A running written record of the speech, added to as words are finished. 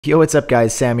Yo, what's up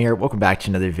guys, Sam here. Welcome back to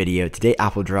another video. Today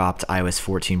Apple dropped iOS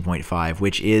 14.5,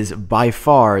 which is by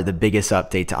far the biggest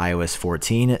update to iOS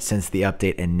 14 since the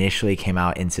update initially came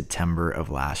out in September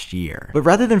of last year. But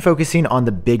rather than focusing on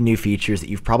the big new features that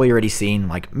you've probably already seen,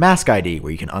 like Mask ID,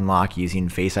 where you can unlock using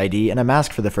Face ID and a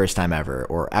mask for the first time ever,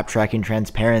 or app tracking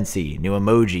transparency, new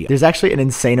emoji, there's actually an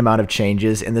insane amount of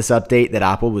changes in this update that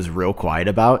Apple was real quiet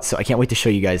about, so I can't wait to show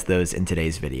you guys those in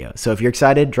today's video. So if you're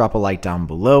excited, drop a like down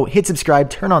below, hit subscribe,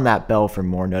 turn on that bell for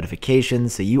more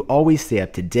notifications so you always stay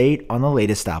up to date on the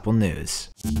latest Apple news.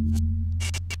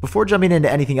 Before jumping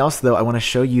into anything else though, I want to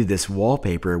show you this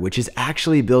wallpaper, which is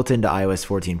actually built into iOS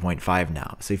 14.5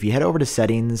 now. So if you head over to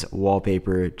settings,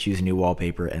 wallpaper, choose a new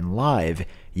wallpaper, and live,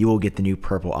 you will get the new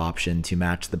purple option to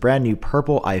match the brand new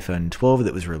purple iPhone 12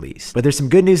 that was released. But there's some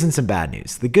good news and some bad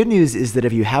news. The good news is that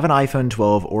if you have an iPhone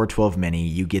 12 or 12 mini,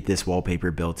 you get this wallpaper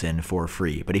built in for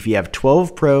free. But if you have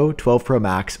 12 Pro, 12 Pro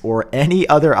Max, or any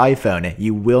other iPhone,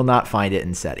 you will not find it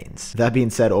in settings. That being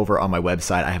said, over on my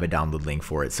website, I have a download link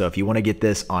for it. So if you want to get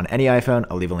this on any iPhone,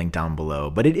 I'll leave a link down below.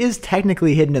 But it is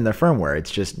technically hidden in the firmware.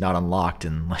 It's just not unlocked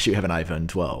unless you have an iPhone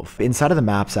 12. Inside of the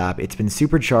Maps app, it's been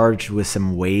supercharged with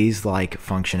some Waze-like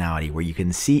functionality where you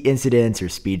can see incidents or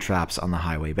speed traps on the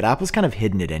highway, but Apple's kind of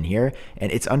hidden it in here,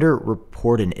 and it's under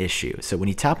report an issue. So when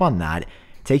you tap on that, it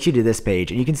takes you to this page,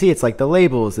 and you can see it's like the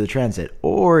labels, the transit,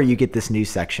 or you get this new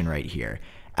section right here.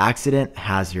 Accident,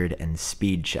 hazard, and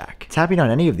speed check. Tapping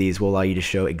on any of these will allow you to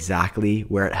show exactly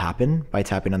where it happened by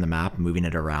tapping on the map, moving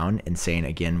it around, and saying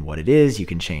again what it is. You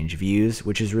can change views,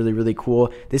 which is really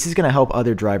cool. This is going to help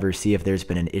other drivers see if there's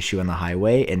been an issue on the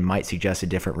highway and might suggest a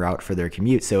different route for their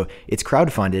commute. So it's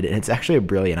crowdfunded, and it's actually a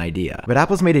brilliant idea. But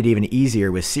Apple's made it even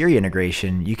easier with Siri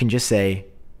integration. You can just say,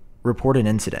 report an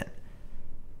incident.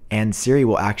 And Siri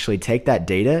will actually take that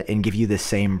data and give you the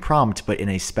same prompt, but in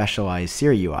a specialized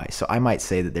Siri UI. So I might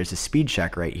say that there's a speed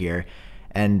check right here,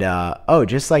 and oh,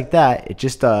 just like that, it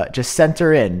just sent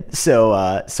her in.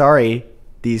 So sorry,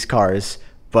 these cars,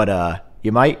 but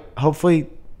you might, hopefully,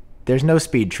 there's no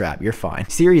speed trap, you're fine.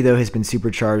 Siri though has been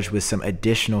supercharged with some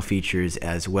additional features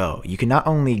as well. You can not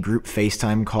only group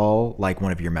FaceTime call like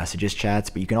one of your messages chats,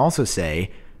 but you can also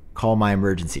say, call my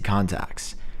emergency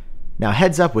contacts. Now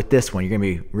heads up with this one, you're gonna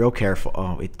be real careful.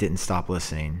 Oh, it didn't stop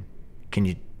listening. Can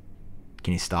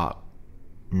you stop?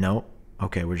 No?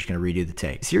 Okay, we're just gonna redo the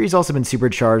take. Siri's also been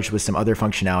supercharged with some other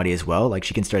functionality as well, like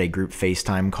she can start a group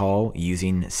FaceTime call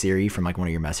using Siri from like one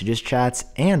of your messages chats,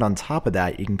 and on top of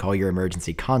that, you can call your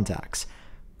emergency contacts.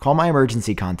 Call my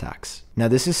emergency contacts. Now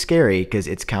this is scary because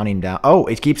it's counting down. Oh,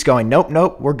 it keeps going.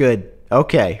 Nope, we're good.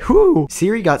 Okay, whoo!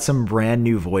 Siri got some brand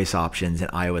new voice options in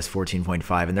iOS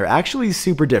 14.5, and they're actually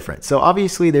super different. So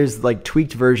obviously there's like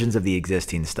tweaked versions of the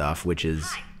existing stuff, which is...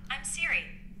 Hi, I'm Siri.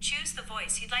 Choose the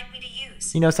voice you'd like me to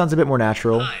use. You know, sounds a bit more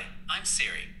natural. Hi, I'm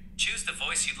Siri. Choose the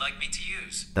voice you'd like me to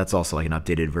use. That's also like an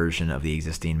updated version of the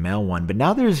existing male one, but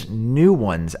now there's new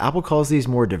ones. Apple calls these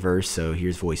more diverse, so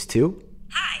here's voice 2.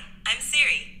 Hi, I'm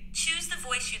Siri. Choose the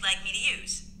voice you'd like me to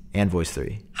use. And voice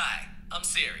 3. Hi, I'm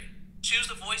Siri. Choose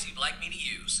the voice you'd like me to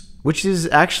use. Which is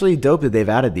actually dope that they've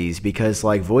added these, because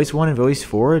like voice 1 and voice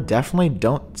 4 definitely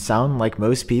don't sound like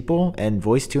most people, and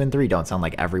voice 2 and 3 don't sound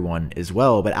like everyone as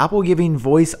well. But Apple giving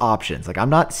voice options, like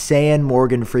I'm not saying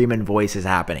Morgan Freeman voice is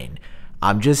happening.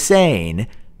 I'm just saying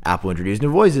Apple introduced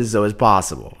new voices so as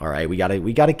possible. All right, we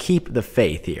gotta keep the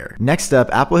faith here. Next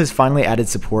up, Apple has finally added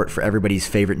support for everybody's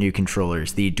favorite new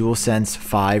controllers, the DualSense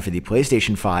 5 for the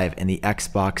PlayStation 5 and the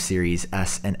Xbox Series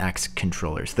S and X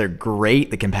controllers. They're great.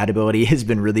 The compatibility has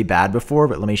been really bad before,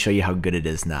 but let me show you how good it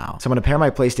is now. So I'm gonna pair my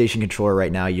PlayStation controller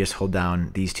right now. You just hold down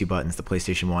these two buttons, the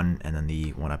PlayStation 1 and then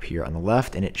the one up here on the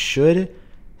left, and it should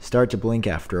start to blink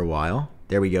after a while.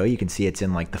 There we go. You can see it's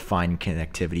in like the fine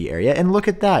connectivity area. And look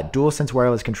at that. DualSense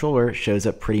wireless controller shows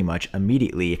up pretty much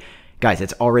immediately. Guys,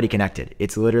 it's already connected.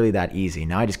 It's literally that easy.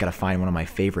 Now I just got to find one of my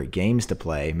favorite games to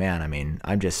play. Man, I mean,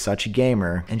 I'm just such a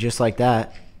gamer. And just like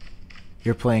that,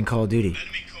 you're playing Call of Duty.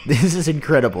 This is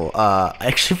incredible. I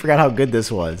actually forgot how good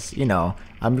this was. You know,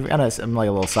 I'm like a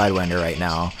little sidewinder right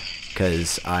now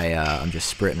because I'm just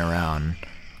sprinting around.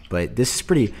 But this is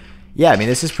pretty, yeah, I mean,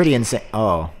 this is pretty insane.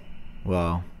 Oh,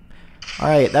 well.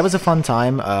 Alright, that was a fun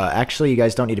time. Actually, you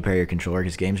guys don't need to pair your controller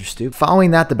because games are stupid.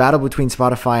 Following that, the battle between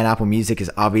Spotify and Apple Music has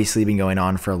obviously been going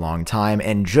on for a long time,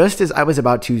 and just as I was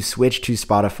about to switch to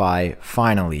Spotify,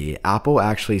 finally, Apple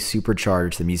actually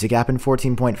supercharged the music app in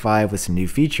 14.5 with some new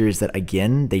features that,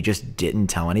 again, they just didn't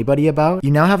tell anybody about.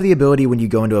 You now have the ability when you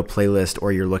go into a playlist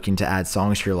or you're looking to add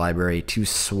songs to your library to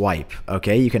swipe,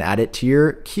 okay? You can add it to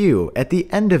your queue, at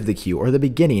the end of the queue, or the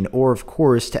beginning, or of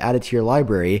course, to add it to your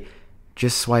library,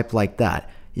 just swipe like that.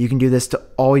 you can do this to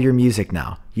all your music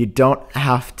now. You don't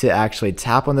have to actually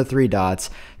tap on the three dots,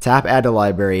 tap add to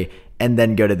library, and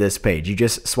then go to this page. You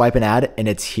just swipe an ad and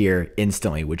it's here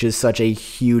instantly, which is such a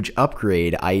huge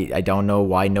upgrade. I don't know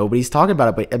why nobody's talking about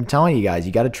it, but I'm telling you guys,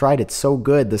 you got to try it. It's so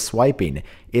good. The swiping,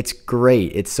 it's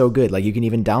great. It's so good. Like, you can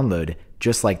even download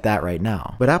just like that right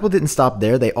now. But Apple didn't stop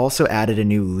there. They also added a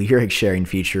new lyric sharing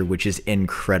feature, which is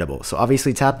incredible. So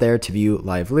obviously tap there to view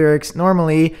live lyrics.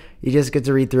 Normally you just get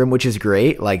to read through them, which is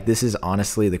great. Like, this is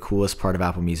honestly the coolest part of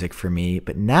Apple Music for me.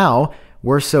 But now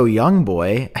we're so young,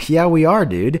 boy. Yeah, we are,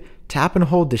 dude. Tap and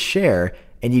hold to share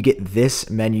and you get this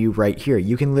menu right here.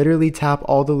 You can literally tap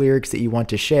all the lyrics that you want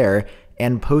to share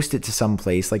and post it to some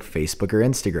place like Facebook or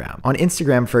Instagram. On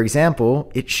Instagram, for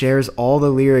example, it shares all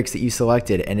the lyrics that you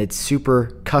selected and it's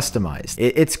super customized.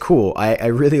 It's cool. I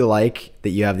really like that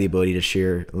you have the ability to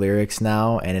share lyrics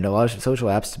now, and it allows social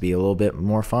apps to be a little bit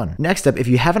more fun. Next up, if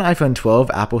you have an iPhone 12,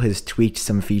 Apple has tweaked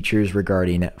some features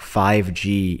regarding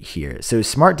 5G here. So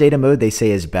smart data mode, they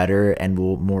say, is better and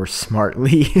will more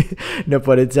smartly, no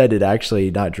pun intended,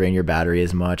 actually not drain your battery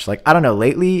as much. Like, I don't know,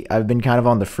 lately I've been kind of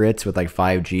on the fritz with like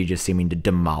 5G just seeming to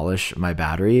demolish my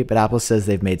battery, but Apple says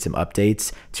they've made some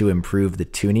updates to improve the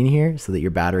tuning here so that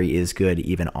your battery is good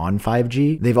even on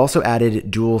 5G. They've also added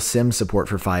dual SIM support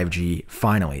for 5G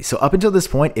finally. So up until this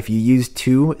point, if you used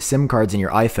two SIM cards in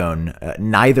your iPhone,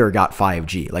 neither got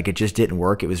 5G. Like, it just didn't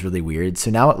work. It was really weird.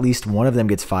 So now at least one of them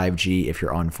gets 5G if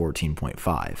you're on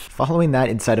 14.5. Following that,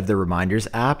 inside of the Reminders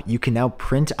app, you can now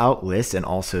print out lists and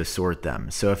also sort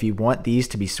them. So if you want these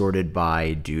to be sorted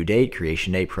by due date,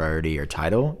 creation date, priority, or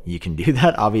title, you can do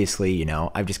that. Obviously, you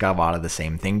know, I've just got a lot of the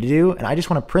same thing to do, and I just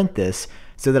want to print this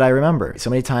so that I remember. So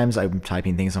many times I'm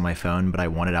typing things on my phone, but I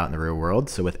want it out in the real world.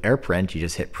 So with AirPrint, you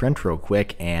just hit print real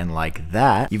quick, and like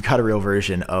that, you've got a real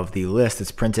version of the list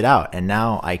that's printed out. And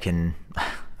now I can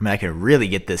really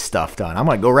get this stuff done. I'm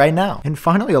gonna go right now. And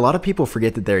finally, a lot of people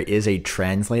forget that there is a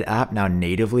Translate app now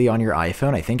natively on your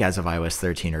iPhone. I think as of iOS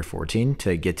 13 or 14.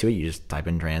 To get to it, you just type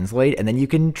in Translate, and then you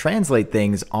can translate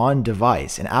things on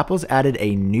device. And Apple's added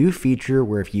a new feature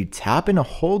where if you tap and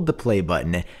hold the play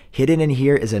button, hidden in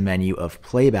here is a menu of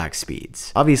playback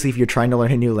speeds. Obviously, if you're trying to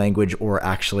learn a new language or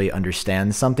actually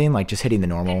understand something, like just hitting the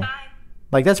normal,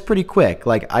 like that's pretty quick.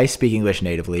 Like, I speak English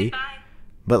natively.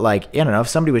 But like, I don't know, if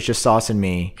somebody was just saucing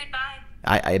me,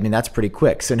 I mean, that's pretty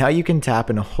quick. So now you can tap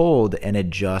and hold and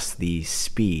adjust the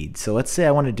speed. So let's say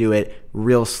I want to do it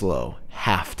real slow,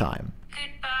 half time.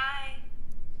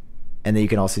 And then you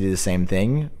can also do the same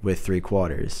thing with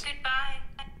 3/4.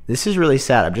 This is really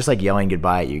sad. I'm just like yelling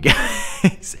goodbye at you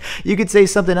guys. You could say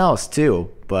something else too,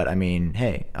 but I mean,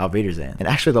 hey, auf Wiedersehen. And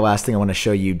actually the last thing I want to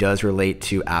show you does relate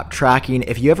to app tracking.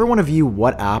 If you ever want to view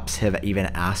what apps have even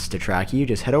asked to track you,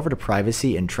 just head over to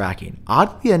privacy and tracking.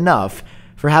 Oddly enough,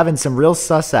 for having some real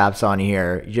sus apps on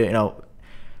here, you know,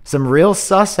 some real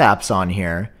sus apps on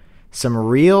here,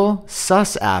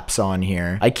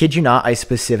 I kid you not, I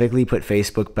specifically put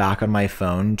Facebook back on my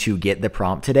phone to get the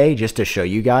prompt today just to show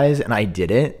you guys, and I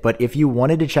didn't. But if you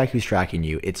wanted to check who's tracking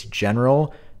you, it's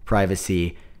general,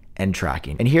 privacy, and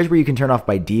tracking. And here's where you can turn off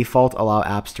by default, allow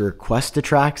apps to request to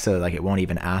track, so like it won't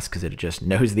even ask because it just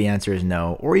knows the answer is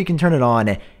no. Or you can turn it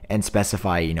on and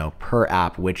specify, you know, per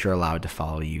app which are allowed to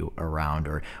follow you around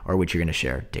or which you're going to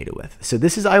share data with. So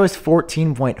this is iOS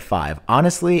 14.5.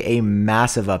 Honestly, a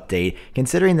massive update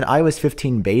considering that iOS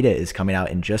 15 beta is coming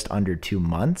out in just under 2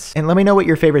 months. And let me know what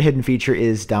your favorite hidden feature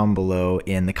is down below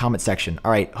in the comment section.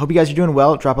 All right, hope you guys are doing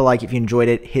well. Drop a like if you enjoyed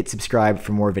it. Hit subscribe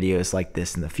for more videos like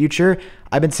this in the future.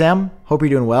 I've been Sam. Hope you're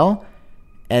doing well.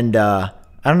 And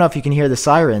I don't know if you can hear the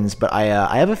sirens, but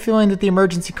I have a feeling that the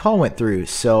emergency call went through.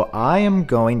 So I am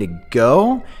going to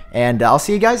go, and I'll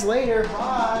see you guys later.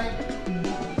 Bye.